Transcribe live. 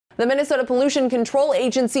The Minnesota Pollution Control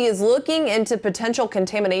Agency is looking into potential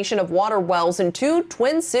contamination of water wells in two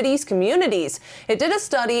Twin Cities communities. It did a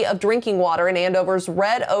study of drinking water in Andover's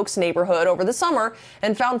Red Oaks neighborhood over the summer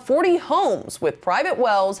and found 40 homes with private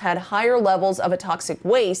wells had higher levels of a toxic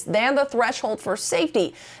waste than the threshold for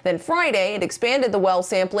safety. Then Friday, it expanded the well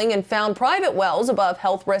sampling and found private wells above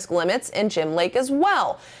health risk limits in Gem Lake as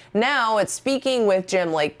well. Now it's speaking with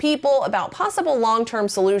Gem Lake people about possible long-term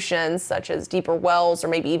solutions such as deeper wells or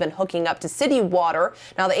maybe even hooking up to city water.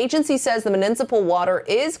 Now the agency says the municipal water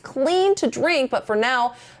is clean to drink, but for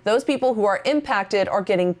now, those people who are impacted are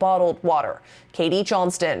getting bottled water. Katie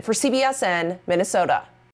Johnston for CBSN, Minnesota.